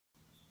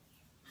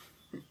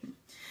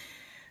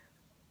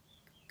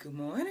Good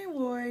morning,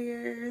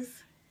 warriors.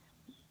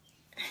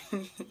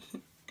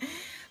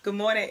 Good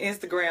morning,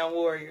 Instagram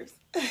warriors.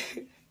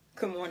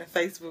 Good morning,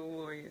 Facebook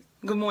warriors.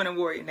 Good morning,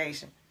 Warrior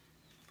Nation.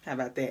 How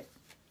about that?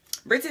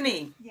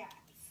 Brittany. Yes.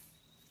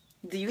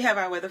 Do you have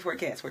our weather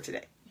forecast for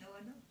today? No,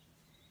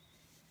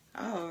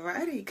 I don't.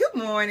 Alrighty. Good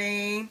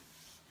morning.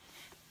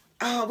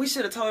 Oh, we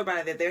should have told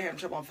everybody that they're having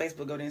trouble on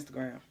Facebook. Go to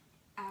Instagram.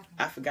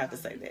 I forgot to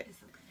say that. It's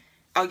okay.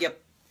 Oh, yep.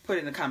 Put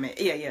it in the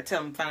comment. Yeah.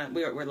 Tell them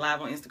we're live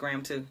on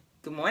Instagram too.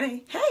 Good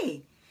morning.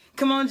 Hey.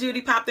 Come on,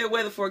 Judy. Pop their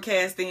weather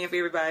forecast in for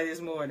everybody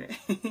this morning.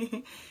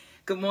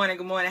 Good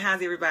morning.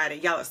 How's everybody?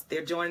 Y'all,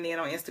 they're joining in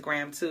on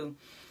Instagram too.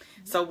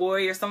 So,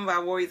 warriors, some of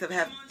our warriors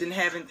have been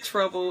having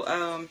trouble.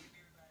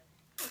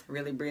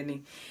 Really,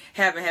 Brittany,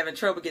 having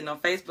trouble getting on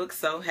Facebook.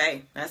 So,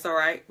 hey, that's all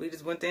right. We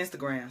just went to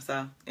Instagram.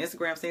 So,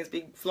 Instagram seems to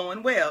be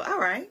flowing well. All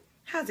right.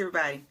 How's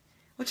everybody?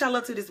 What y'all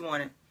up to this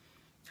morning?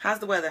 How's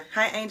the weather?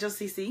 Hi, Angel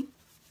CC.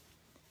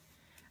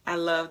 I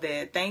love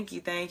that. Thank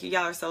you.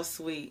 Y'all are so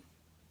sweet.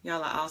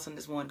 Y'all are awesome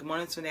this morning. Good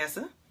morning,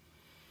 Vanessa.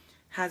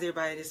 How's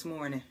everybody this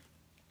morning?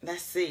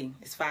 Let's see.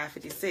 It's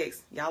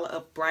 5:56. Y'all are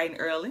up bright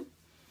and early.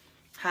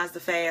 How's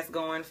the fast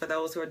going for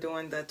those who are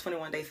doing the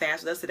 21-day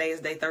fast with us? Today is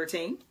day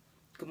 13.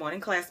 Good morning,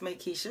 classmate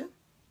Keisha.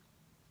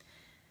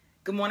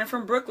 Good morning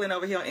from Brooklyn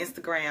over here on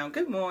Instagram.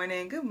 Good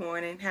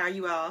morning. How are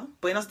you all?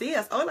 Buenos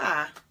dias.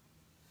 Hola.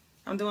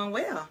 I'm doing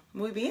well.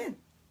 Muy bien.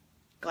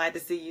 Glad to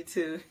see you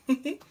too.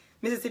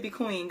 Mississippi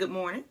Queen, good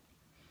morning.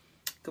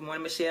 Good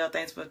morning, Michelle.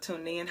 Thanks for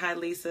tuning in. Hi,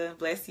 Lisa.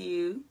 Bless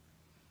you.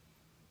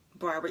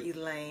 Barbara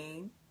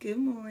Elaine, good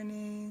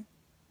morning.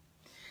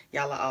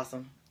 Y'all are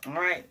awesome. All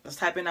right, let's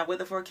type in our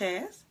weather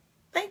forecast.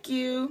 Thank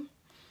you.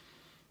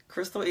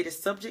 Crystal, it is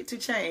subject to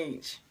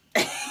change.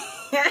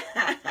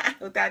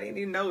 Without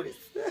any notice.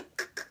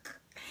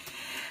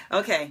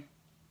 Okay.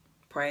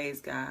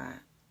 Praise God.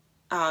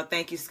 Oh,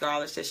 thank you,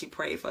 Scarlett. Said she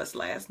prayed for us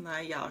last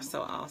night. Y'all are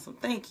so awesome.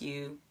 Thank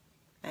you.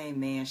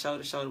 Amen.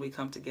 Shoulder to shoulder, we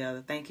come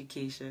together. Thank you,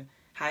 Keisha.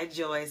 Hi,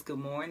 Joyce. Good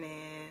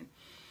morning.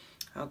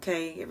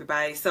 Okay,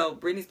 everybody. So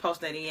Brittany's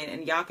posting that in,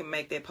 and y'all can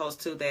make that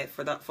post too. That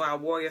for our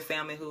warrior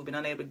family who've been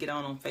unable to get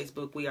on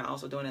Facebook, we are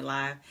also doing it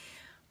live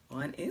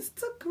on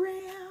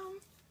Instagram.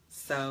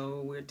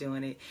 So we're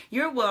doing it.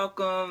 You're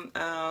welcome.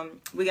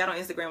 We got on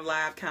Instagram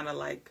live, kind of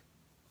like,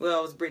 well,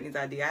 it was Brittany's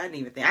idea. I didn't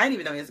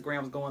even know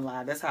Instagram was going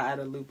live. That's how out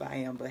of the loop I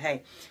am. But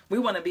hey, we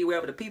want to be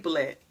wherever the people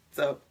at.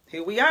 So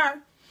here we are.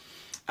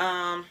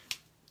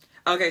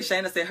 Okay,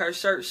 Shayna said her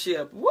shirt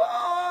shipped.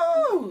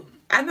 Whoa!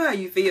 I know how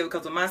you feel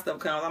because when my stuff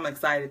comes, I'm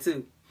excited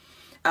too.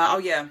 Oh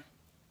yeah.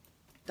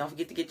 Don't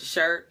forget to get your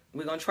shirt.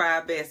 We're going to try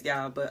our best,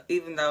 y'all. But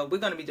even though we're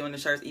going to be doing the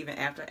shirts even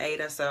after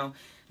Ada, so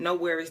no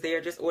worries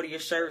there. Just order your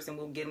shirts and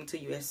we'll get them to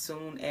you as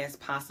soon as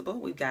possible.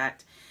 We've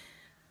got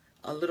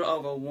a little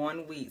over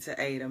 1 week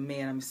to Ada.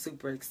 Man, I'm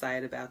super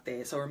excited about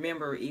that. So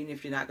remember, even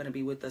if you're not going to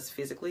be with us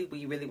physically,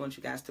 we really want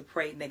you guys to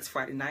pray next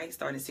Friday night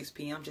starting at 6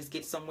 p.m. Just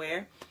get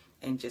somewhere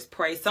and just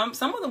pray. Some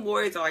of the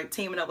warriors are like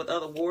teaming up with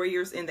other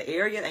warriors in the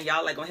area, and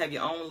y'all like gonna have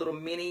your own little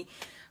mini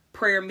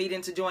prayer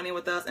meeting to join in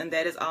with us, and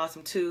that is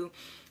awesome too.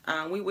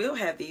 We will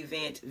have the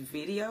event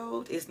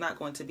videoed. It's not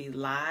going to be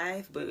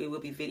live, but it will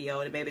be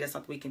videoed, and maybe that's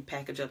something we can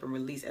package up and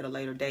release at a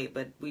later date.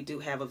 But we do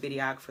have a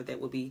videographer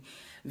that will be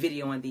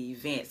videoing the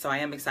event, so I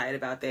am excited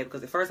about that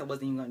because at first I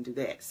wasn't even going to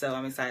do that. So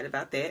I'm excited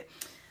about that.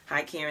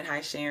 Hi Karen,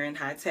 hi Sharon,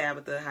 hi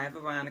Tabitha, hi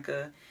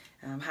Veronica.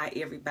 Hi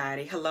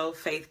everybody. Hello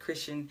Faith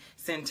Christian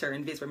Center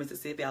in Vicksburg,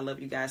 Mississippi. I love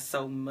you guys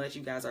so much.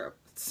 You guys are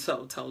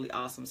so totally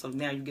awesome. So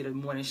now you get a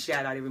morning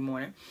shout out every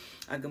morning.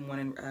 Good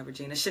morning,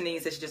 Regina.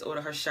 Shanine said she just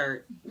ordered her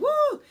shirt.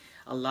 Woo!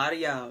 A lot of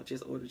y'all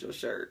just ordered your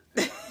shirt.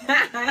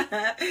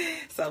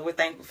 So we're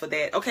thankful for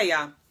that. Okay,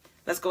 y'all.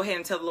 Let's go ahead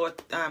and tell the Lord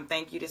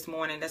thank you this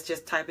morning. Let's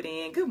just type it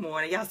in. Good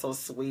morning. Y'all so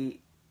sweet.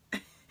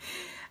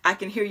 I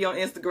can hear you on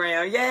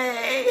Instagram.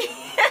 Yay!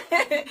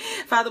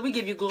 Father, we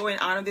give you glory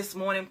and honor this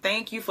morning.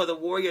 Thank you for the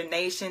warrior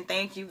nation.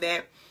 Thank you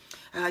that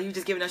you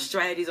just given us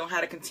strategies on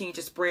how to continue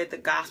to spread the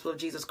gospel of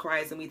Jesus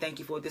Christ. And we thank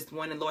you for this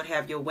morning. Lord,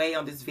 have your way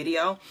on this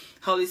video.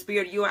 Holy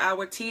Spirit, you are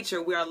our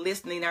teacher. We are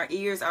listening. Our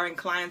ears are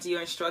inclined to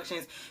your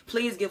instructions.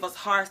 Please give us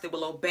hearts that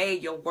will obey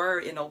your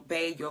word and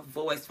obey your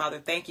voice. Father,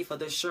 thank you for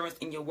the assurance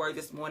in your word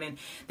this morning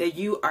that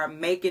you are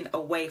making a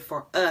way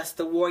for us,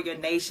 the warrior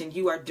nation.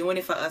 You are doing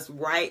it for us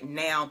right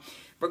now.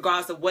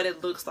 Regardless of what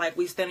it looks like,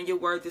 we stand on your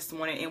word this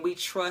morning and we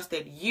trust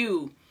that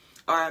you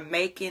are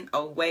making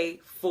a way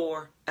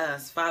for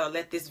us. Father,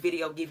 let this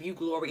video give you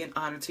glory and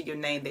honor to your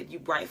name that you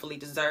rightfully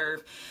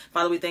deserve.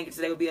 Father, we thank you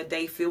today will be a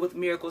day filled with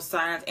miracles,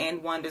 signs,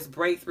 and wonders,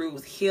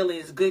 breakthroughs,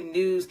 healings, good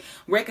news,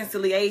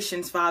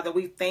 reconciliations. Father,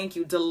 we thank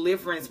you,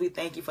 deliverance. We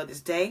thank you for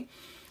this day.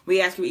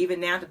 We ask you even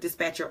now to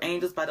dispatch your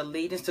angels by the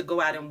legions to go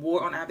out and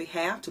war on our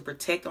behalf, to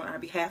protect on our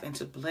behalf, and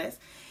to bless.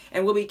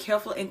 And we'll be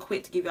careful and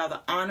quick to give you all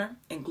the honor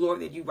and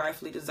glory that you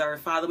rightfully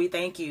deserve. Father, we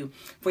thank you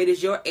for it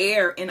is your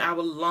air in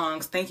our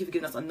lungs. Thank you for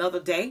giving us another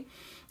day,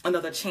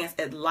 another chance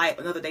at life,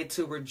 another day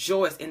to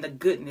rejoice in the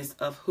goodness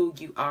of who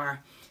you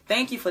are.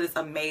 Thank you for this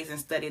amazing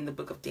study in the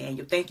book of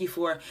Daniel. Thank you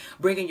for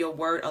bringing your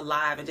word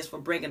alive and just for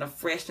bringing a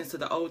freshness to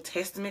the Old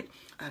Testament,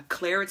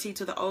 clarity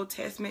to the Old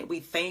Testament.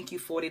 We thank you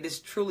for it. It is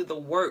truly the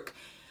work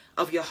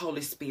of your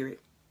Holy Spirit.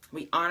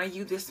 We honor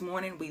you this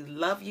morning. We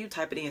love you.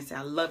 Type it in and say,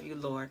 I love you,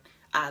 Lord.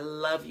 I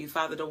love you,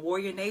 Father. The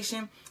Warrior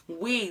Nation,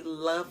 we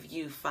love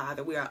you,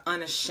 Father. We are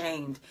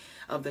unashamed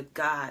of the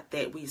God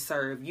that we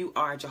serve. You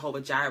are Jehovah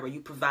Jireh.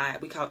 You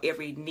provide. We call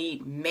every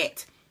need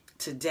met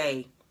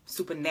today,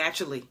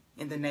 supernaturally,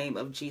 in the name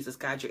of Jesus.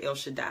 God, you're El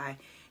Shaddai.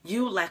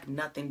 You lack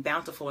nothing,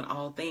 bountiful in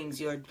all things.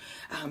 You're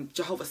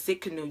Jehovah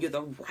Sikkenu. You're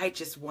the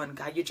righteous one,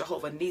 God. You're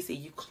Jehovah Nisi.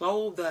 You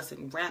clothe us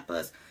and wrap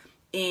us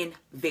in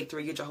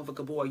victory. You're Jehovah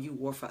Gabor. You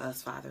war for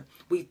us, Father.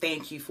 We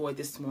thank you for it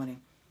this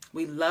morning.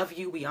 We love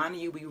you. We honor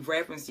you. We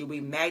reverence you.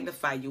 We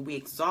magnify you. We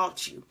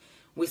exalt you.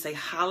 We say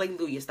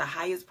hallelujah. It's the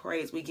highest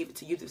praise. We give it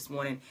to you this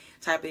morning.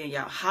 Type it in,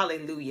 y'all.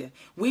 Hallelujah.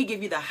 We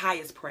give you the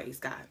highest praise,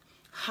 God.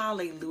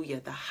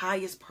 Hallelujah. The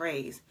highest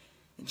praise.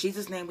 In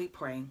Jesus' name we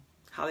pray.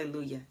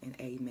 Hallelujah and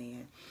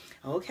amen.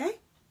 Okay.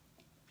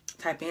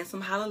 Type in some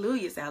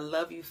hallelujahs. I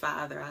love you,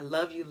 Father. I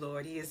love you,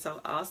 Lord. He is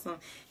so awesome.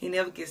 He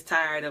never gets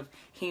tired of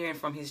hearing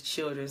from his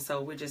children.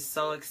 So we're just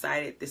so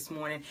excited this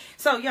morning.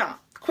 So y'all,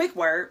 quick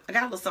word. I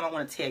got a little something I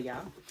want to tell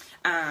y'all.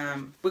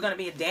 We're going to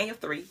be in Daniel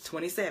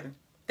 3:27.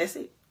 That's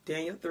it.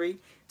 Daniel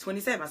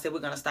 3:27. I said we're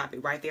going to stop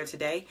it right there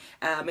today.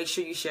 Make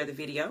sure you share the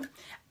video.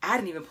 I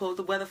didn't even pull up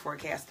the weather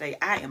forecast today.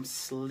 I am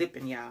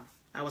slipping, y'all.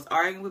 I was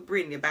arguing with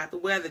Brittany about the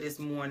weather this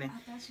morning.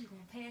 I thought you were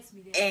going to pass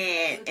me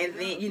that. And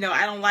then, you know,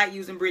 I don't like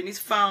using Brittany's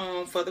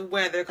phone for the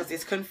weather because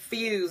it's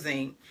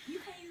confusing. You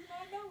can't use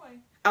mine no way.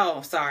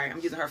 Oh, sorry. I'm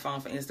using her phone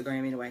for Instagram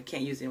anyway.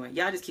 Can't use it anyway.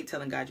 Y'all just keep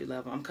telling God you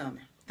love him. I'm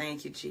coming.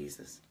 Thank you,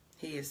 Jesus.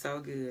 He is so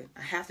good.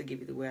 I have to give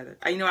you the weather.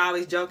 You know, I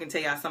always joke and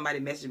tell y'all somebody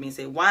messaged me and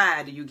said,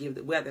 why do you give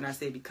the weather? And I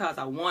said, because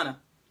I want to.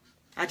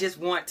 I just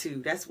want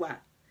to. That's why.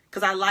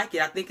 Because I like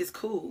it. I think it's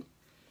cool.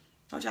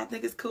 Don't y'all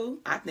think it's cool?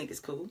 I think it's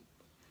cool.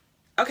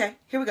 Okay,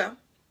 here we go.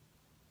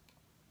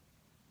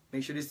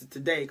 Make sure this is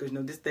today, because you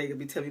know this thing will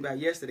be telling me about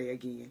yesterday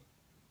again.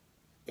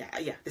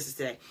 Yeah, this is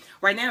today.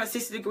 Right now it's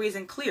 60 degrees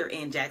and clear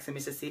in Jackson,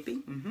 Mississippi.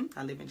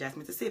 I live in Jackson,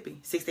 Mississippi.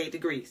 68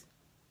 degrees.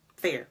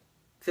 Fair.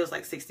 Feels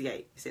like 68.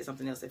 It said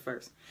something else at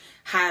first.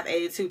 High of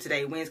 82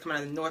 today. Winds coming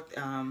out of the north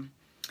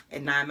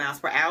at 9 miles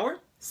per hour.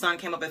 Sun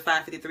came up at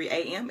 5:53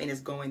 a.m. and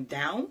is going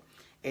down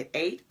at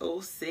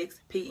 8:06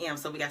 p.m.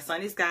 So we got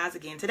sunny skies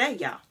again today,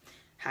 y'all.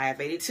 High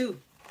of 82.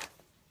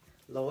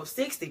 Low of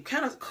 60.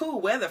 Kind of cool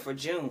weather for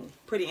June.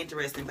 Pretty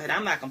interesting, but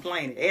I'm not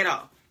complaining at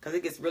all because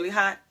it gets really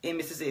hot in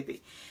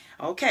Mississippi.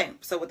 Okay,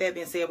 so with that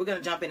being said, we're going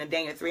to jump into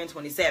Daniel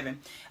 3:27.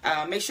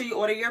 Make sure you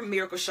order your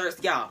miracle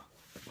shirts, y'all.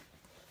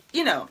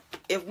 You know,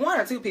 if one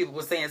or two people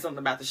were saying something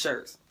about the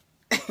shirts,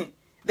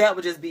 that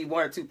would just be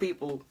one or two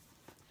people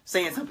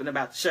saying something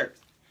about the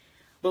shirts.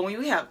 But when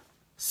you have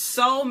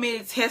so many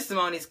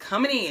testimonies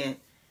coming in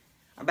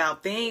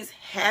about things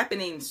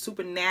happening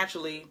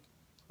supernaturally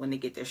when they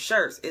get their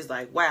shirts, it's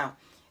like, wow,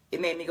 it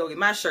made me go get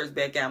my shirts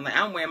back out. I'm like,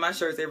 I'm wearing my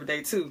shirts every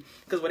day too,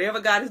 because whatever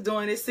God is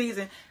doing this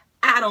season,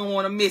 I don't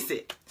want to miss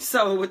it.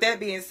 So with that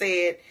being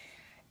said,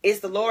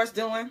 it's the Lord's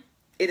doing.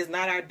 It is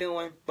not our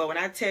doing. But when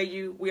I tell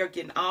you, we are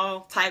getting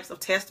all types of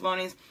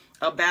testimonies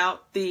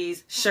about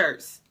these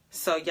shirts.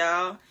 So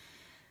y'all,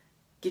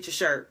 get your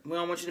shirt. We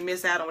don't want you to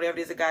miss out on whatever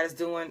it is that God is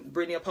doing.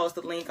 Brittany will post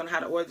a link on how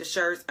to order the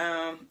shirts,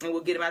 and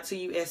we'll get them out to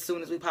you as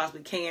soon as we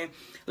possibly can.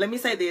 Let me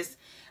say this.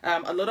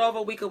 A little over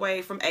a week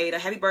away from Ada.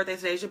 Happy birthday.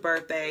 Today's your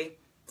birthday.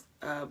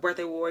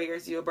 Birthday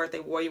warriors. You're a birthday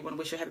warrior. You want to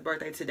wish you a happy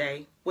birthday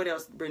today. What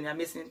else, Brittany? Did I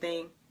miss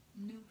anything?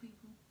 New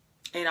people.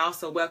 And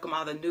also welcome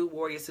all the new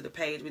warriors to the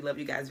page. We love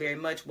you guys very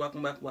much.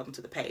 Welcome, welcome, welcome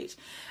to the page.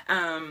 We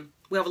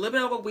have a little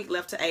bit over a week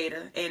left to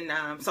Ada.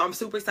 And so I'm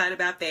super excited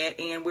about that.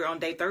 And we're on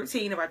day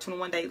 13 of our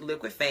 21-day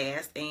liquid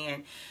fast.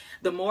 And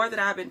the more that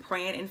I've been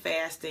praying and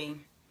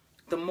fasting,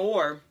 the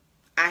more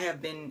I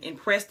have been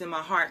impressed in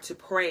my heart to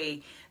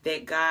pray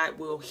that God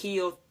will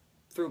heal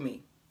through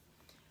me.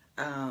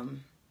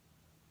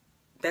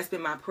 That's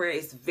been my prayer.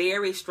 It's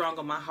very strong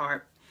on my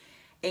heart.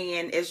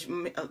 And as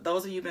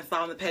those of you who've been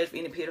following the page for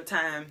any period of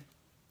time,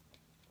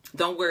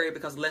 don't worry,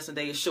 because the lesson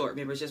day is short.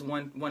 Remember, it's just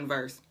one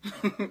verse.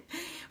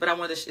 But I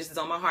want to. This is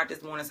on my heart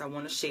this morning, so I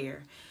want to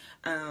share.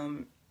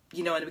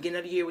 You know, in the beginning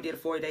of the year, we did a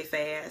 40-day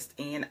fast,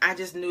 and I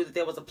just knew that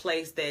there was a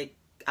place that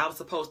I was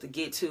supposed to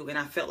get to, and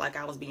I felt like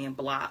I was being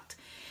blocked.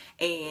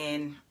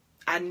 And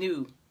I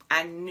knew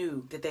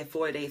that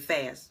 40-day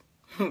fast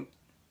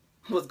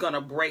was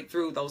gonna break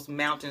through those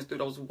mountains, through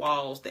those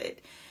walls that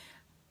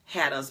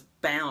had us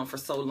bound for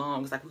so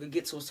long. It's like we could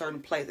get to a certain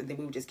place and then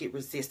we would just get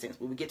resistance.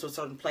 We would get to a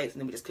certain place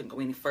and then we just couldn't go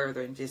any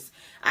further. And just,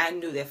 I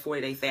knew that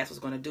 40-day fast was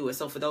going to do it.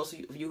 So for those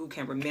of you who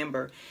can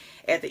remember,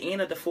 at the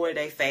end of the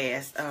 40-day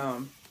fast,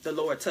 the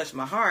Lord touched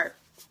my heart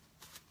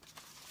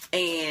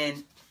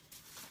and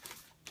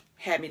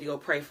had me to go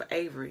pray for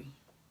Avery.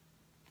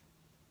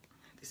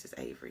 This is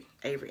Avery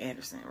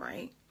Anderson,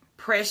 right?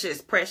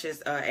 Precious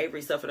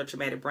Avery suffered a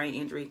traumatic brain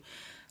injury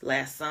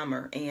last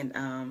summer,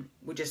 and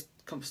we just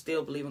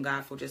still believe in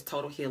God for just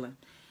total healing.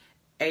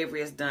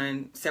 Avery has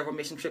done several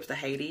mission trips to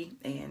Haiti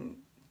and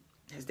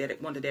has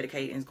wanted to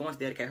dedicate and is going to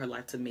dedicate her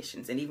life to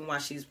missions. And even while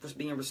she's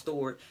being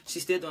restored,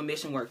 she's still doing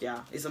mission work,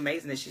 y'all. It's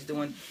amazing that she's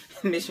doing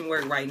mission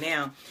work right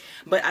now.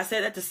 But I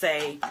said that to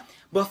say,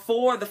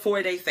 before the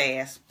 40-day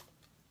fast,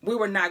 we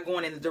were not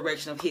going in the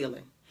direction of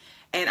healing.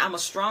 And I'm a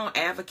strong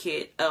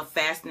advocate of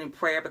fasting and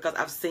prayer because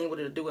I've seen what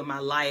it'll do in my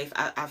life.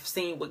 I've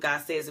seen what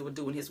God says it will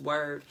do in his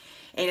word.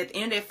 And at the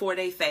end of that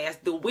 4-day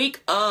fast, the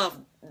week of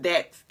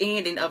that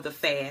ending of the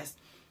fast,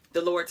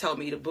 the Lord told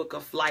me to book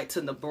a flight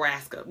to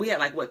Nebraska. We had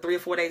like, 3 or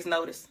 4 days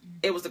notice?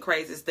 It was the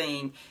craziest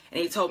thing.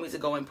 And he told me to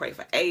go and pray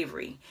for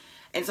Avery.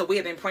 And so we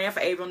have been praying for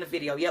Avery on the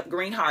video. Yep,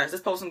 green hearts.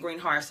 Let's post some green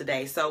hearts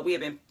today. So we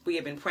have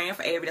been praying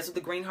for Avery. That's what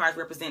the green hearts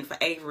represent for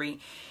Avery.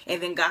 And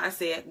then God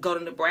said, go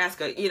to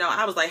Nebraska. You know,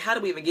 I was like, how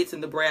do we even get to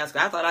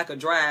Nebraska? I thought I could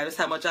drive. That's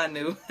how much I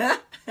knew.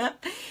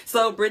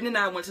 So Brittany and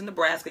I went to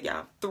Nebraska,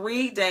 y'all.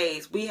 3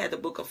 days. We had to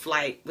book a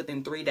flight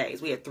within 3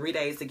 days. We had 3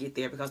 days to get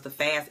there because the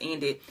fast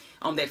ended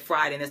on that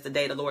Friday. And that's the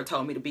day the Lord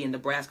told me to be in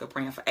Nebraska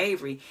praying for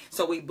Avery.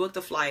 So we booked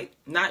a flight,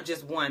 not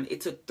just one.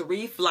 It took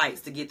 3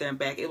 flights to get there and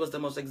back. It was the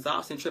most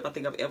exhausting trip I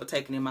think I've ever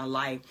taken in my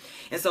life.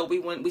 And so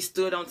we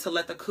stood on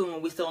Talitha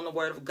Kum, we stood on the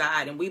word of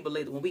God, and we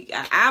believed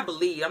I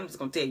believe, I'm just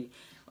gonna tell you,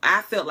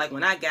 I felt like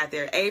when I got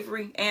there,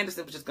 Avery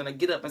Anderson was just gonna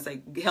get up and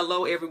say,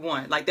 hello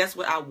everyone. Like that's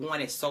what I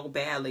wanted so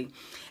badly.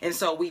 And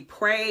so we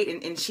prayed,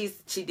 and she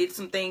did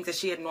some things that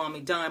she had normally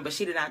done, but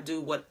she did not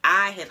do what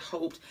I had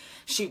hoped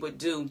she would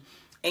do.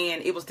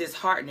 And it was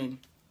disheartening.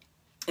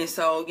 And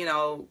so, you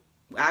know,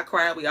 I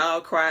cried. We all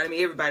cried. I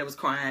mean, everybody was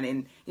crying.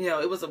 And, you know,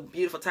 it was a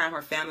beautiful time.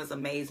 Her family's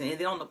amazing. And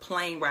then on the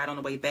plane ride on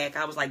the way back,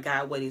 I was like,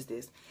 God, what is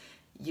this?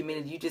 You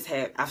mean you just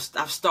had, I've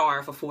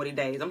starved for 40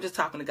 days. I'm just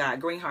talking to God.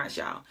 Green hearts,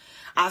 y'all.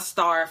 I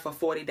starved for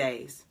 40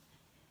 days.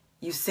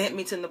 You sent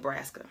me to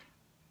Nebraska.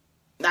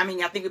 I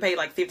mean, I think we paid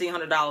like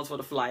 $1,500 for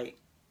the flight.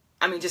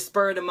 I mean, just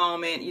spur of the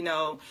moment, you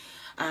know.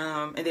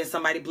 And then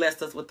somebody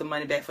blessed us with the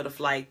money back for the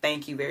flight.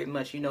 Thank you very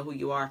much. You know who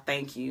you are.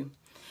 Thank you.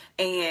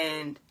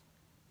 And,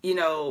 you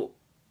know,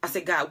 I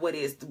said, God,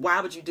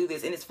 why would you do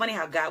this? And it's funny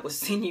how God will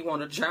send you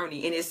on a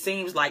journey and it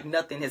seems like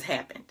nothing has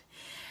happened.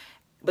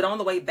 But on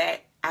the way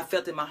back, I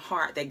felt in my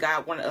heart that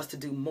God wanted us to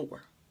do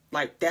more.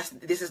 Like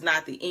this is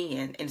not the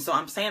end. And so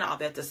I'm saying all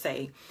that to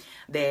say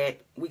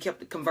that we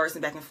kept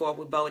conversing back and forth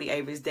with Bodie,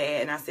 Avery's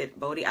dad. And I said,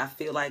 Bodie, I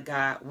feel like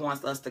God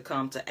wants us to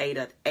come to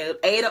Ada.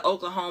 Ada,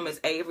 Oklahoma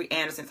is Avery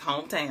Anderson's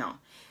hometown.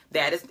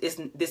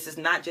 This is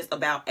not just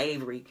about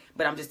Avery,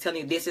 but I'm just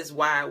telling you, this is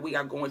why we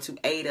are going to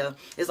Ada.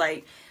 It's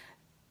like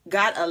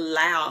God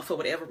allowed, for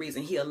whatever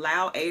reason, he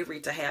allowed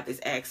Avery to have this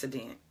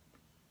accident.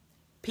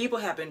 People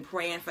have been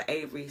praying for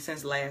Avery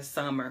since last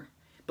summer,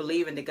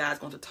 believing that God's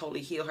going to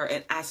totally heal her.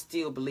 And I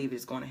still believe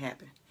it's going to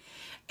happen.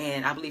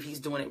 And I believe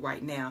he's doing it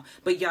right now.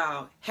 But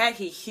y'all, had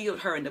he healed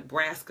her in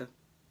Nebraska,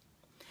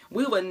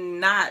 we would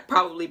not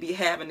probably be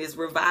having this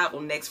revival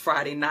next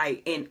Friday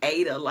night in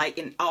Ada, like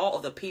in all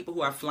of the people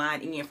who are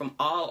flying in from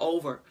all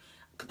over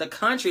the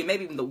country,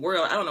 maybe even the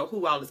world. I don't know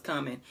who all is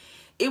coming.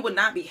 It would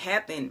not be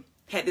happening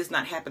had this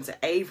not happened to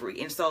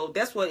Avery. And so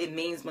that's what it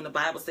means when the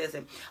Bible says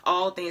that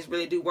all things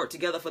really do work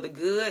together for the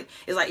good.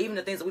 It's like even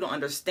the things that we don't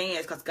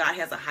understand, because God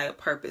has a higher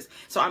purpose.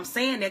 So I'm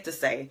saying that to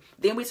say,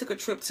 then we took a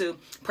trip to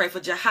pray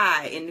for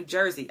Jahai in New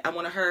Jersey. I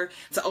wanted her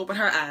to open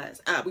her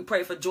eyes. We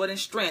prayed for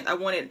Jordan's strength. I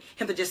wanted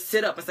him to just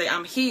sit up and say,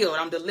 I'm healed,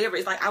 I'm delivered.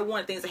 It's like I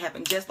wanted things to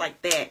happen just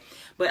like that.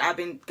 But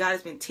God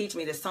has been teaching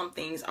me that some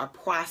things are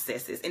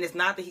processes. And it's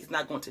not that he's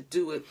not going to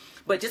do it,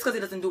 but just because he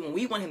doesn't do it when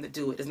we want him to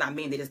do it does not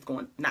mean that it's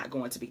not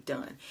going to be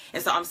done.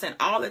 And so I'm saying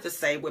all that to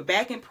say, we're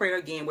back in prayer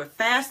again. We're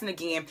fasting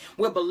again.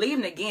 We're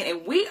believing again.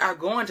 And we are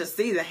going to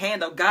see the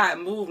hand of God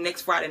move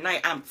next Friday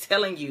night. I'm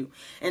telling you.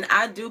 And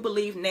I do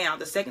believe now,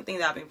 the second thing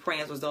that I've been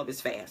praying as a result of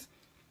this fast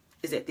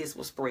is that this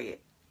will spread.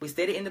 We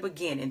said it in the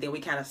beginning, then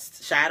we kind of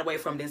shied away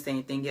from it, didn't say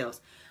anything else.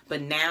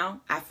 But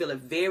now I feel it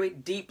very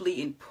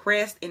deeply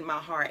impressed in my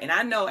heart. And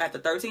I know after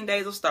 13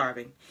 days of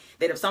starving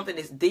that if something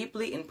is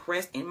deeply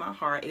impressed in my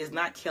heart, it is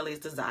not Kelly's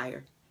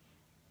desire.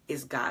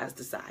 It's God's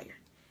desire.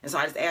 And so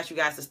I just ask you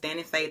guys to stand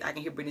in faith. I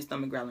can hear Brittany's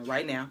stomach growling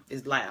right now.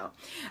 It's loud.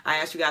 I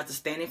ask you guys to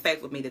stand in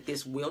faith with me that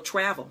this will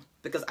travel,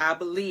 because I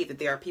believe that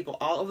there are people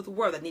all over the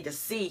world that need to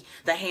see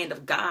the hand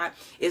of God.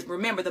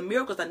 Remember, the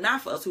miracles are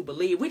not for us who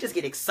believe. We just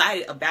get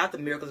excited about the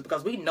miracles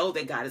because we know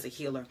that God is a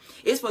healer.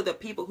 It's for the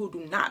people who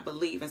do not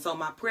believe. And so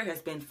my prayer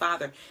has been,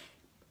 Father,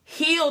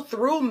 heal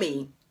through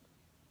me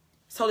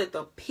so that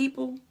the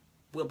people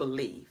will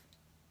believe.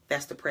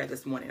 That's the prayer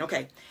this morning.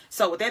 Okay,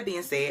 so with that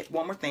being said,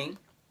 one more thing.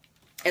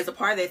 As a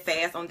part of that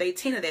fast, on day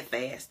 10 of that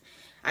fast,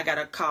 I got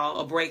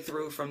a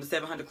breakthrough from the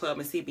 700 Club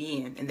and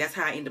CBN. And that's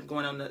how I ended up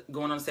going on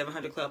the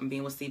 700 Club and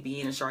being with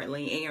CBN and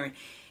Charlene Aaron.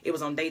 It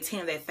was on day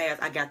 10 of that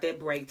fast, I got that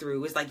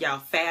breakthrough. It's like, y'all,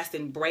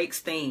 fasting breaks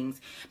things.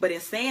 But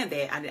in saying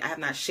that, I have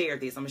not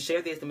shared this. I'm going to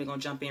share this, then we're going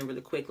to jump in really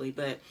quickly.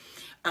 But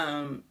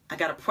I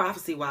got a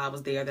prophecy while I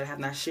was there that I have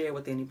not shared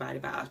with anybody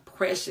about a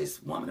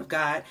precious woman of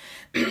God.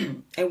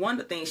 And one of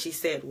the things she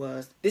said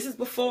was, this is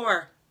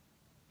before,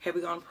 have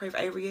we gone to pray for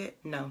Avery yet?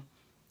 No.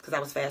 Because I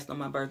was fasting on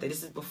my birthday.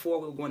 This is before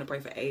we were going to pray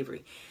for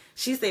Avery.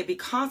 She said,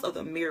 because of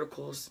the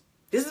miracles.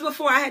 This is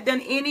before I had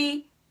done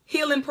any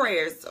healing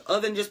prayers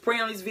other than just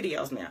praying on these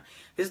videos now.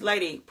 This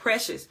lady,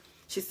 Precious,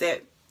 she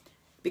said,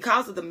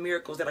 because of the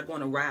miracles that are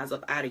going to rise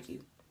up out of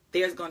you,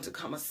 there's going to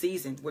come a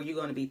season where you're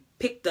going to be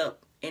picked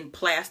up and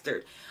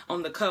plastered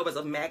on the covers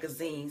of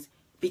magazines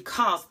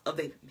because of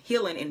the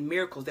healing and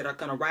miracles that are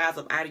going to rise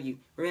up out of you.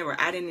 Remember,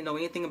 I didn't know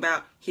anything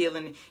about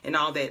healing and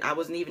all that. I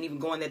wasn't even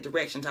going that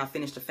direction until I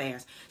finished the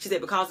fast. She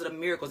said, because of the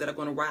miracles that are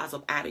going to rise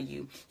up out of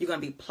you, you're going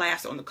to be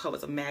plastered on the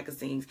covers of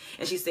magazines.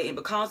 And she said, and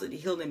because of the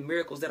healing and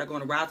miracles that are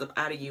going to rise up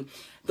out of you,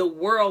 the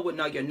world will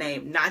know your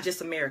name, not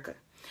just America.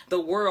 The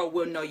world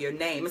will know your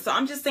name. And so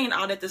I'm just saying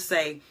all that to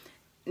say,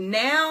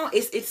 now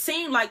it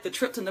seemed like the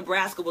trip to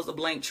Nebraska was a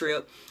blank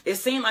trip. It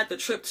seemed like the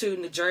trip to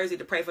New Jersey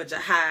to pray for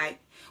Jahai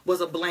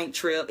was a blank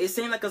trip. It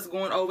seemed like us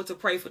going over to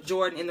pray for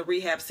Jordan in the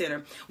rehab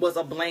center was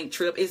a blank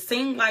trip. It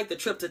seemed like the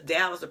trip to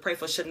Dallas to pray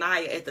for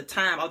Shania at the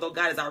time, although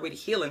God is already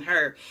healing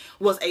her,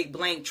 was a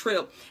blank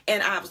trip.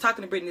 And I was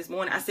talking to Brittany this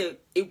morning. I said,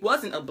 it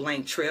wasn't a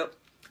blank trip.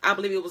 I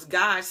believe it was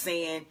God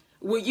saying,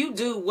 will you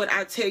do what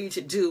I tell you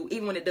to do,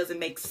 even when it doesn't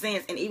make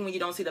sense, and even when you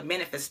don't see the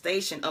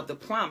manifestation of the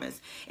promise?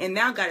 And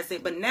now God is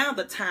saying, but now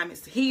the time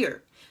is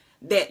here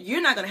that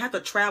you're not going to have to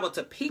travel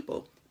to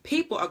people.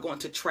 People are going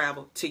to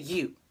travel to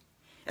you.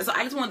 And so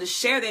I just wanted to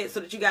share that so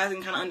that you guys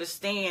can kind of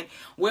understand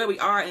where we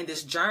are in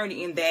this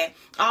journey, in that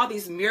all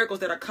these miracles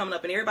that are coming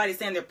up and everybody's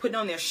saying they're putting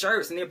on their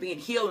shirts and they're being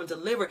healed and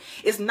delivered.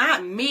 It's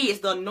not me.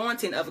 It's the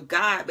anointing of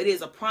God. But it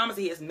is a promise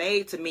he has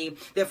made to me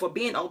that for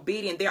being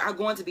obedient, there are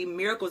going to be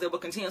miracles that will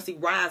continuously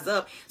rise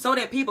up so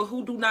that people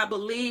who do not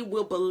believe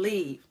will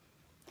believe.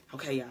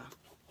 Okay, y'all.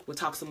 We'll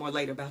talk some more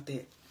later about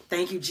that.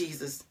 Thank you,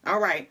 Jesus. All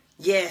right.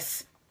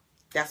 Yes.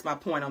 That's my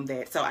point on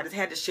that. So I just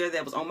had to share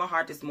that was on my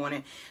heart this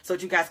morning so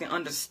that you guys can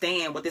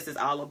understand what this is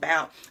all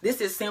about.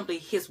 This is simply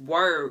his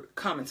word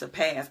coming to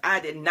pass. I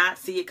did not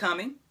see it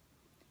coming.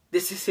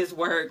 This is his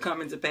word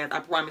coming to pass.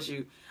 I promise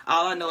you.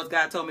 All I know is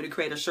God told me to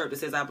create a shirt that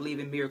says I believe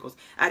in miracles.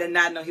 I did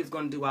not know he was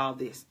going to do all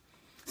this.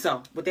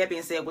 So with that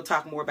being said, we'll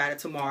talk more about it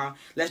tomorrow.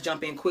 Let's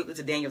jump in quickly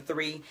to Daniel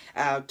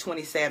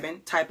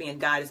 3:27. Type in,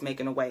 God is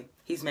making a way.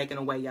 He's making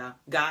a way, y'all.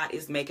 God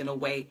is making a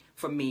way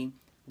for me.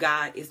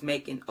 God is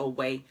making a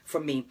way for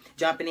me.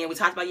 Jumping in, we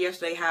talked about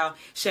yesterday how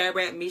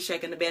Shadrach,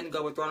 Meshach, and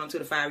Abednego were thrown into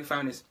the fiery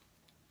furnace.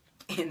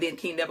 And then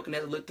King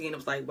Nebuchadnezzar looked in and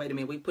was like, wait a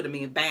minute, we put them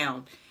in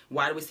bound.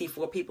 Why do we see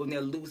 4 people and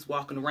they're loose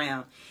walking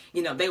around?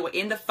 You know, they were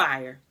in the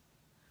fire,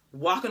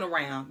 walking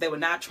around. They were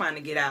not trying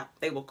to get out.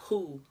 They were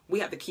cool.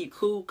 We have to keep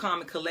cool, calm,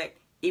 and collect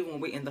even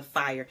when we're in the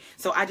fire.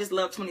 So I just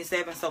love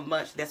 27 so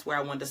much. That's where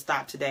I wanted to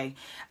stop today.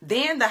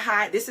 Then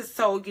this is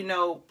so, King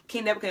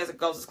Nebuchadnezzar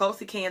goes as close as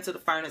he can to the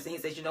furnace and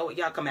he says, you know what,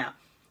 y'all come out.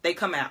 They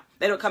come out.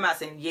 They don't come out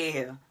saying,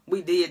 yeah,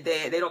 we did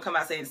that. They don't come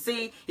out saying,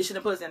 see, you shouldn't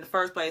have put us in the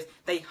first place.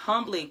 We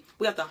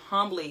have to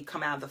humbly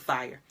come out of the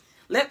fire.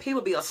 Let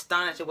people be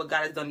astonished at what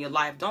God has done in your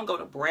life. Don't go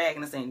to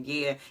bragging and saying,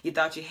 yeah, you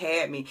thought you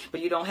had me,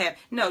 but you don't have.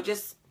 No,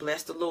 just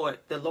bless the Lord.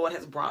 The Lord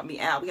has brought me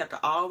out. We have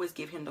to always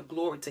give him the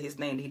glory to his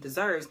name that he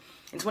deserves.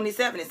 In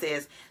 27, it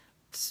says,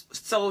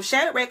 so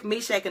Shadrach,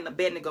 Meshach, and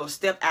Abednego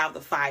stepped out of the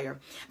fire.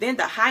 Then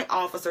the high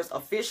officers,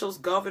 officials,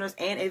 governors,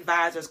 and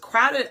advisors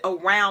crowded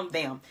around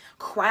them,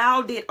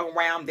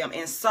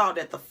 and saw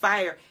that the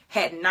fire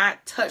had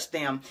not touched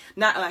them.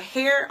 Not a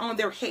hair on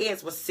their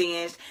heads was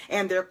singed,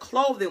 and their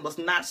clothing was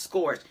not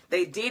scorched.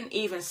 They didn't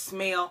even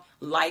smell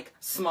like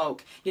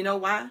smoke. You know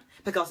why?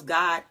 Because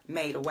God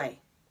made a way.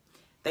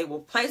 They were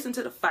placed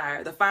into the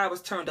fire. The fire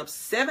was turned up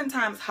 7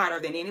 times hotter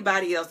than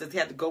anybody else that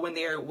had to go in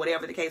there,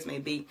 whatever the case may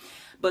be.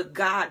 But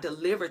God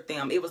delivered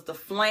them. It was the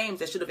flames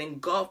that should have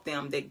engulfed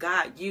them that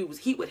God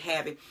used. He would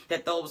have it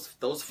that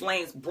those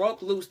flames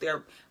broke loose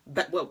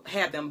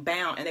had them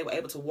bound, and they were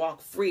able to walk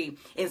free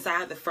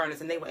inside the furnace,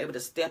 and they were able to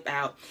step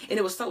out. And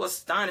it was so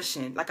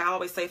astonishing. Like I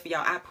always say for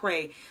y'all, I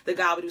pray that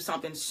God would do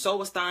something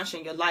so astonishing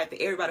in your life that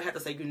everybody have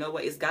to say, you know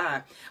what, it's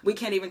God. We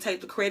can't even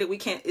take the credit.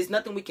 It's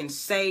nothing we can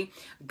say.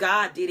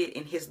 God did it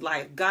in his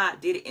life.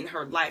 God did it in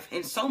her life.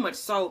 And so much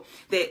so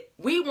that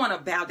we want to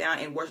bow down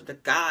and worship the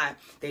God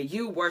that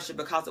you worship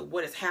because of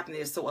what is happening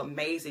is so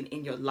amazing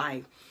in your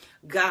life.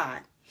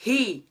 God,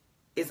 he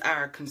is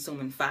our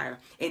consuming fire.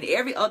 And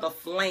every other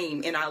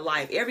flame in our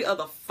life, every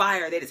other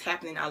fire that is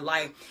happening in our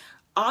life,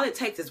 all it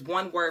takes is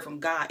one word from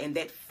God and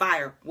that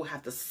fire will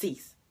have to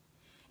cease.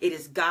 It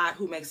is God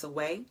who makes a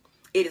way.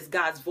 It is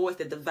God's voice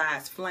that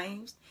divides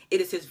flames. It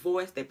is his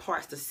voice that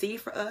parts the sea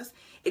for us.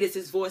 It is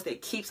his voice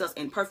that keeps us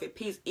in perfect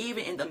peace,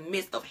 even in the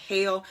midst of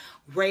hell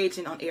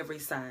raging on every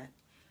side.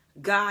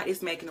 God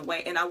is making a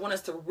way. And I want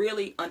us to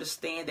really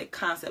understand that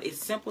concept.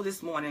 It's simple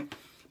this morning,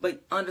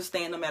 but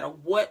understand no matter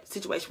what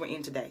situation we're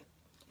in today.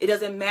 It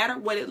doesn't matter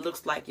what it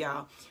looks like,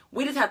 y'all.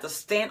 We just have to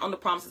stand on the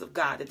promises of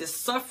God that this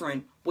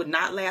suffering would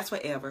not last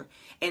forever,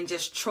 and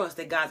just trust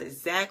that God's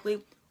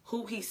exactly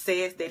who he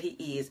says that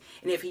he is.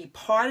 And if he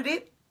parted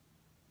it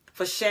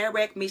for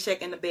Shadrach, Meshach,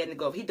 and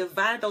Abednego, if he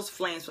divided those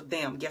flames for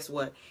them, guess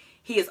what?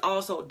 He is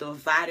also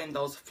dividing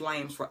those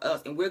flames for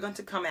us. And we're going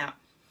to come out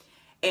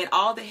and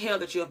all the hell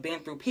that you have been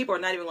through, people are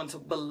not even going to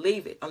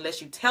believe it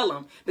unless you tell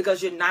them,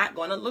 because you're not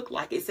going to look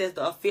like it. It says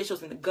the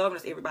officials and the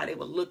governors, everybody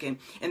were looking,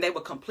 and they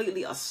were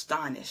completely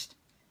astonished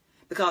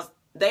because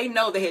they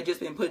know they had just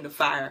been put in the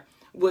fire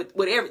with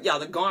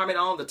the garment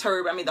on, the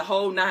turban, the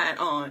whole nine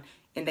on,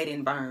 and they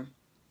didn't burn.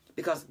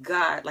 Because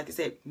God, like I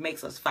said,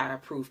 makes us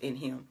fireproof in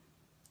him.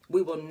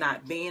 We will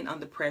not bend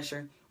under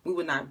pressure. We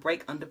will not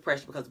break under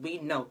pressure, because we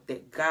know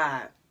that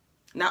God,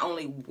 not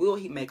only will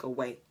he make a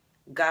way,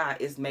 God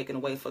is making a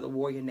way for the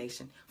warrior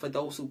nation, for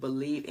those who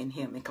believe in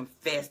him and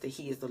confess that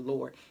he is the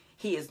Lord.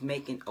 He is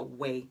making a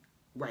way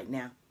right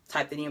now.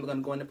 Type that in. We're going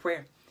to go into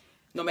prayer.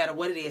 No matter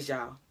what it is,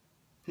 y'all,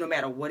 no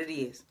matter what it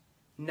is,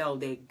 know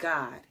that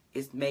God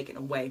is making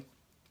a way.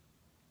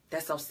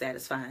 That's so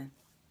satisfying.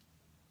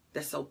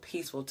 That's so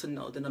peaceful to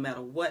know that no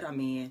matter what I'm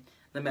in,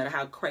 no matter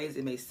how crazy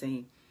it may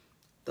seem,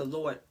 the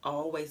Lord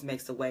always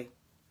makes a way.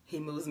 He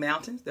moves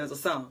mountains. There's a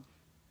song.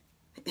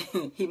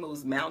 He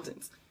moves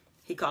mountains.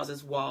 He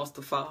causes walls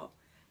to fall.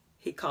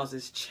 He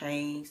causes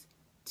chains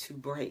to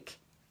break.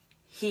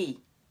 He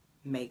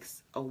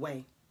makes a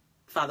way.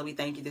 Father, we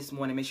thank you this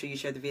morning. Make sure you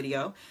share the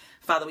video.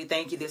 Father, we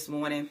thank you this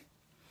morning.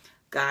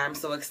 God, I'm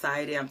so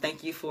excited. I'm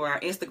thank you for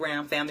our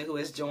Instagram family who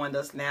has joined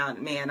us now.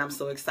 Man, I'm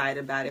so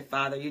excited about it,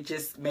 Father. You're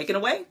just making a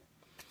way.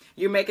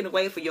 You're making a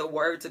way for your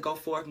word to go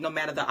forth, no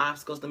matter the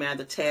obstacles, no matter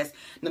the test,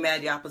 no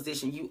matter the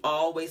opposition. You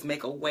always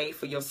make a way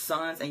for your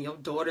sons and your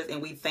daughters.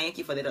 And we thank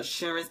you for that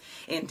assurance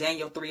in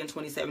Daniel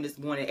 3:27 this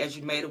morning. As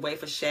you made a way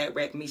for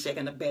Shadrach, Meshach,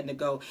 and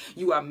Abednego,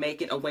 you are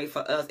making a way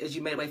for us. As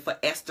you made a way for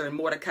Esther and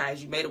Mordecai,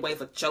 as you made a way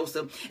for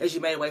Joseph, as you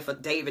made a way for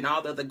David and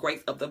all the other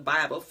greats of the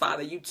Bible,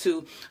 Father, you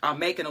too are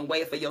making a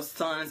way for your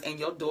sons and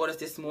your daughters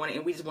this morning.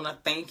 And we just want to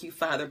thank you,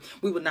 Father.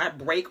 We will not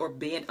break or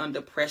bend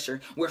under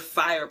pressure. We're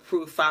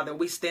fireproof, Father.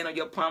 We stand on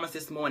your promise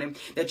this morning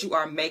that you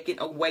are making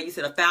a way. You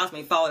said 1,000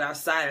 may fall at our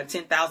side and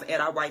 10,000 at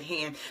our right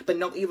hand, but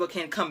no evil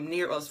can come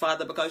near us,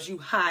 Father, because you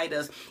hide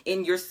us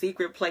in your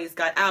secret place,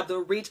 God, out of the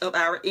reach of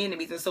our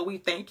enemies. And so we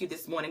thank you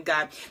this morning,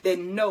 God, that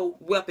no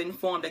weapon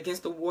formed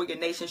against the warrior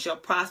nation shall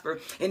prosper,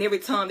 and every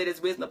tongue that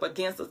is risen up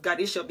against us, God,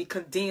 it shall be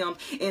condemned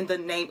in the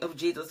name of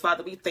Jesus.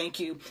 Father, we thank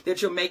you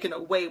that you're making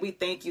a way. We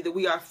thank you that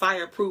we are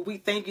fireproof. We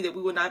thank you that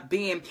we will not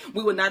bend,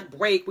 we will not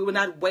break, we will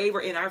not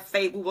waver in our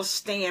faith. We will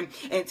stand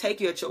and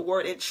take you at your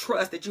word and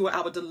trust that you are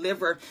our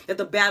deliverer, that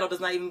the battle does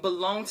not even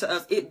belong to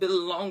us. It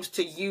belongs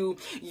to you.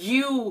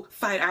 You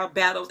fight our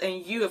battles,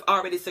 and you have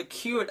already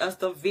secured us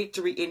the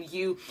victory in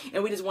you.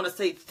 And we just want to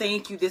say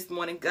thank you this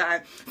morning,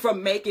 God, for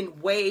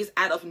making ways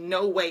out of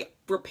no way.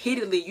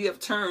 Repeatedly, you have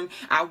turned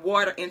our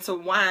water into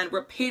wine.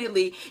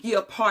 Repeatedly, you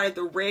have parted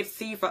the Red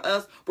Sea for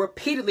us.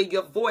 Repeatedly,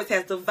 your voice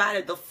has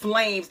divided the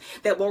flames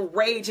that were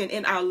raging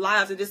in our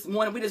lives. And this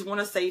morning, we just want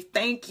to say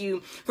thank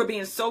you for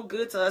being so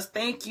good to us.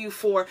 Thank you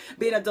for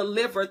being a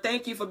deliverer.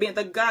 Thank you for being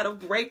the God of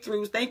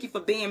breakthroughs. Thank you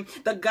for being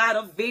the God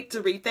of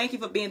victory. Thank you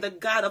for being the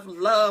God of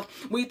love.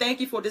 We thank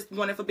you for this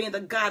morning for being the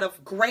God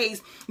of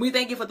grace. We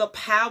thank you for the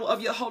power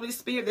of your Holy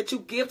Spirit that you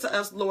give to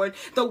us, Lord.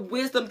 The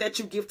wisdom that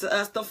you give to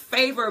us. The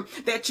favor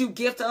that you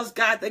give to us,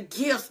 God, the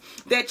gifts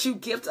that you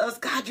give to us.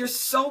 God, you're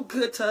so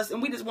good to us,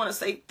 and we just want to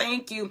say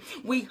thank you.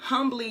 We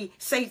humbly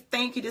say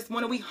thank you this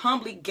morning. We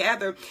humbly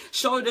gather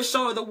shoulder to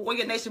shoulder, the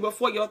warrior nation,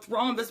 before your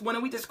throne this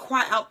morning. We just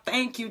cry out,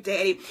 thank you,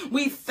 Daddy.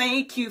 We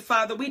thank you,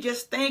 Father. We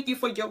just thank you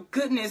for your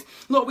goodness.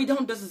 Lord, we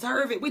don't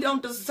deserve it. We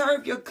don't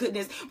deserve your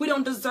goodness. We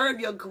don't deserve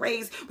your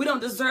grace. We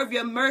don't deserve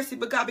your mercy,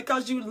 but God,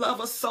 because you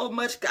love us so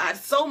much, God,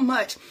 so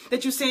much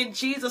that you sent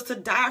Jesus to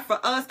die for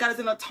us, God, as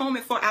an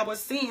atonement for our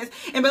sins.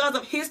 And because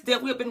of his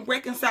death, we have been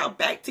reconciled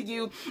back to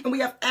you, and we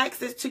have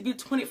access to you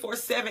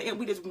 24/7, and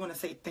we just want to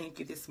say thank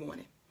you this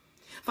morning.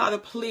 Father,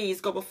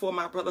 please go before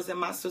my brothers and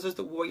my sisters,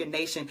 the warrior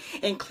nation,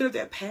 and clear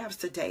their paths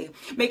today.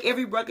 Make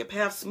every rugged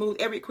path smooth,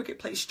 every crooked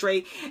place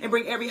straight, and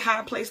bring every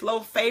high place low.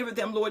 Favor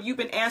them, Lord. You've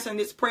been answering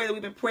this prayer that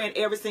we've been praying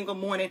every single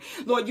morning.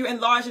 Lord, you're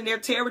enlarging their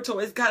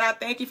territories. God, I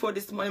thank you for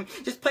this morning.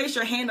 Just place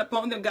your hand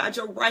upon them, God,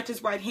 your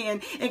righteous right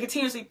hand, and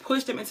continuously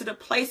push them into the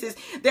places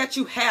that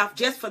you have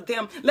just for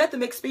them. Let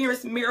them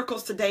experience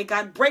miracles today,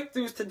 God,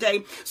 breakthroughs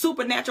today,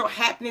 supernatural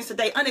happenings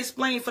today,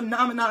 unexplained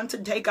phenomenon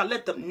today. God,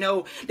 let them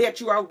know that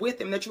you are with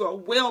them, that you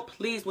are well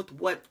pleased with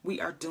what we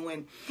are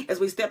doing. As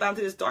we step out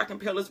into this dark and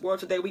perilous world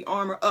today, we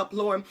armor up,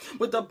 Lord,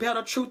 with the belt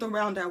of truth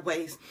around our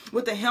waist,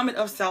 with the helmet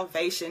of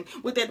salvation,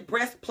 with that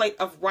breastplate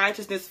of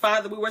righteousness.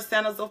 Father, we wear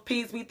sandals of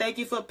peace. We thank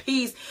you for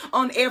peace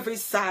on every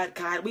side,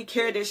 God. We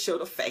carry this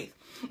shield of faith.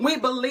 We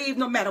believe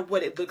no matter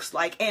what it looks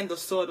like, and the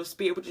sword of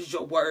spirit, which is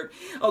your word.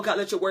 Oh God,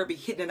 let your word be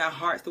hidden in our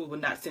hearts that we will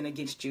not sin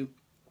against you.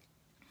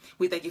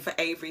 We thank you for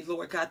Avery,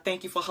 Lord God.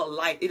 Thank you for her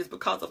life. It is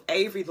because of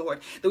Avery,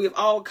 Lord, that we've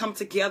all come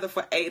together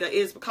for Ada. It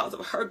is because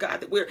of her, God,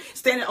 that we're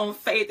standing on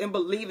faith and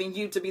believing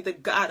you to be the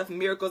God of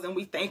miracles. And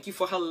we thank you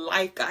for her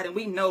life, God. And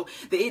we know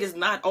that it is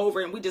not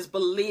over. And we just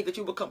believe that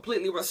you will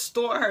completely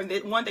restore her, and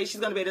that one day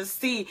she's going to be able to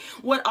see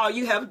what all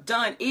you have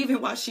done, even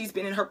while she's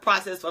been in her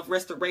process of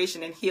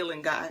restoration and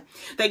healing, God.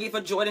 Thank you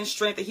for Jordan's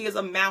strength, that he is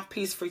a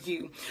mouthpiece for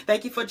you.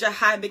 Thank you for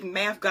Jahai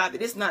McMath, God,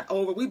 that it's not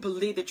over. We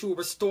believe that you will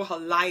restore her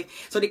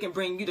life so they can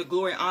bring you the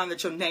glory and honor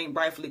that your name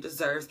rightfully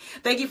deserves.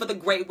 Thank you for the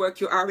great work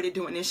you're already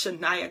doing in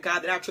Shania,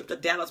 God, that our trip to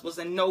Dallas was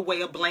in no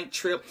way a blank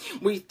trip.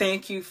 We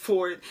thank you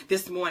for it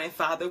this morning,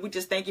 Father. We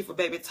just thank you for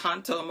baby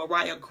Tonto and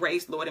Mariah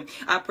Grace, Lord, and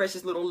our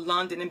precious little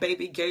London and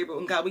baby Gabriel.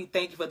 And God, we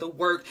thank you for the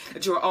work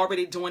that you're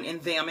already doing in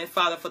them. And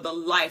Father, for the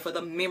life, for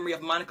the memory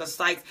of Monica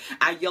Sykes,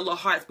 our yellow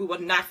hearts, we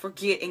will not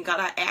forget. And God,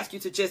 I ask you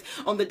to just,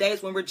 on the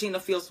days when Regina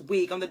feels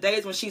weak, on the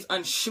days when she's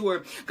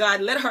unsure,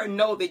 God, let her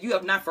know that you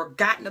have not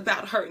forgotten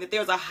about her and that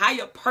there's a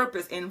higher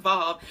purpose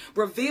involved.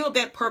 Reveal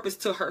that purpose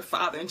to her,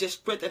 Father, and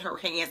just strengthen her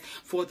hands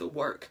for the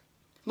work.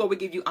 Lord, we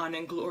give you honor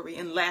and glory.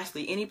 And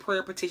lastly, any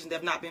prayer petitions that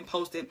have not been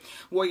posted,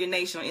 Warrior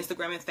Nation on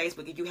Instagram and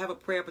Facebook, if you have a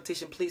prayer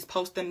petition, please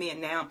post them in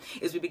now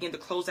as we begin to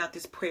close out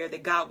this prayer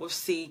that God will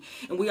see.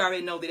 And we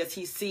already know that as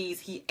he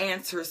sees, he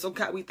answers. So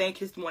God, we thank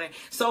you this morning.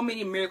 So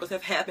many miracles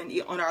have happened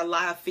on our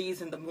live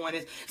feeds in the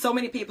mornings. So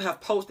many people have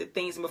posted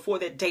things, and before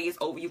that day is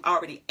over, you've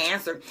already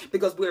answered,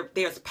 because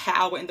there's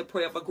power in the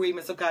prayer of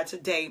agreement. So God,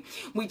 today,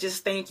 we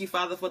just thank you,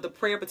 Father, for the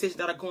prayer petitions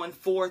that are going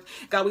forth.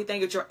 God, we thank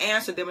you that you're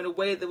answering them in a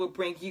way that will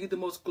bring you the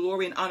most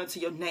glory and honor to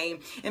your name.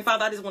 And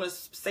Father, I just want to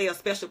say a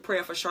special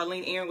prayer for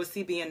Charlene Aaron with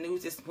CBN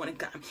News this morning,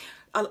 God.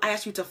 I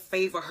ask you to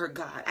favor her,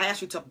 God. I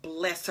ask you to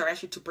bless her. I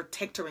ask you to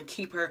protect her and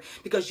keep her,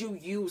 because you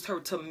use her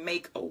to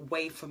make a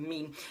way for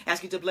me. I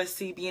ask you to bless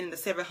CBN and the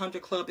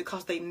 700 Club,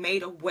 because they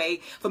made a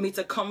way for me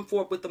to come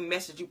forth with the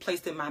message you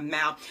placed in my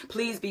mouth.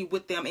 Please be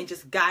with them and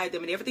just guide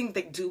them in everything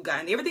they do,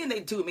 God. And everything they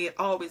do, may it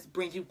always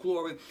bring you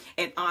glory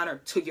and honor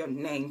to your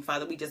name,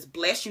 Father. We just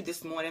bless you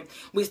this morning.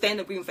 We stand in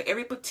agreement for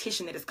every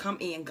petition that has come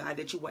in, God,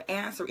 that you will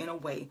answer in a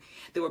way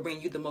that will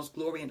bring you the most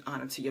glory and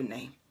honor to your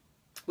name.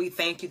 We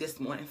thank you this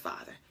morning,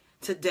 Father.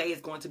 Today is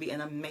going to be an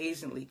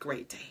amazingly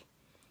great day.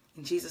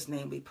 In Jesus'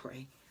 name we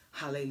pray.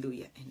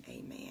 Hallelujah and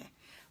amen.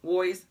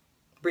 Warriors,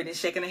 Brittany's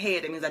shaking her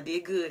head. That means I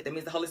did good. That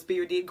means the Holy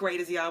Spirit did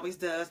great, as he always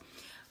does.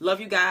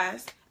 Love you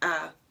guys.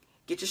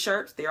 Get your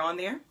shirts. They're on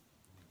there.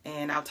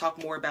 And I'll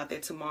talk more about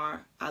that tomorrow.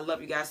 I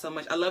love you guys so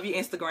much. I love you,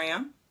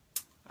 Instagram.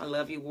 I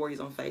love you, Warriors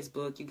on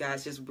Facebook. You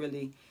guys just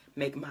really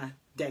make my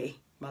day,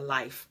 my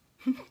life.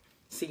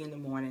 See you in the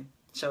morning.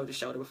 Shoulder to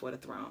shoulder before the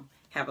throne.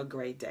 Have a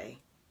great day.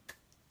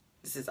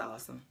 This is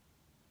awesome.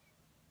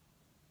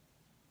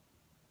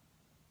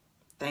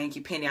 Thank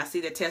you, Penny. I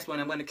see that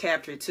testimony. I'm going to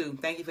capture it too.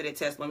 Thank you for that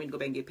testimony. Let me go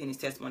back and get Penny's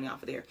testimony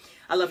off of there.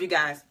 I love you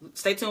guys.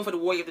 Stay tuned for the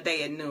Warrior of the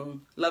Day at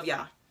noon. Love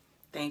y'all.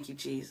 Thank you,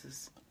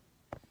 Jesus.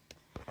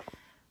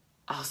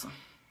 Awesome.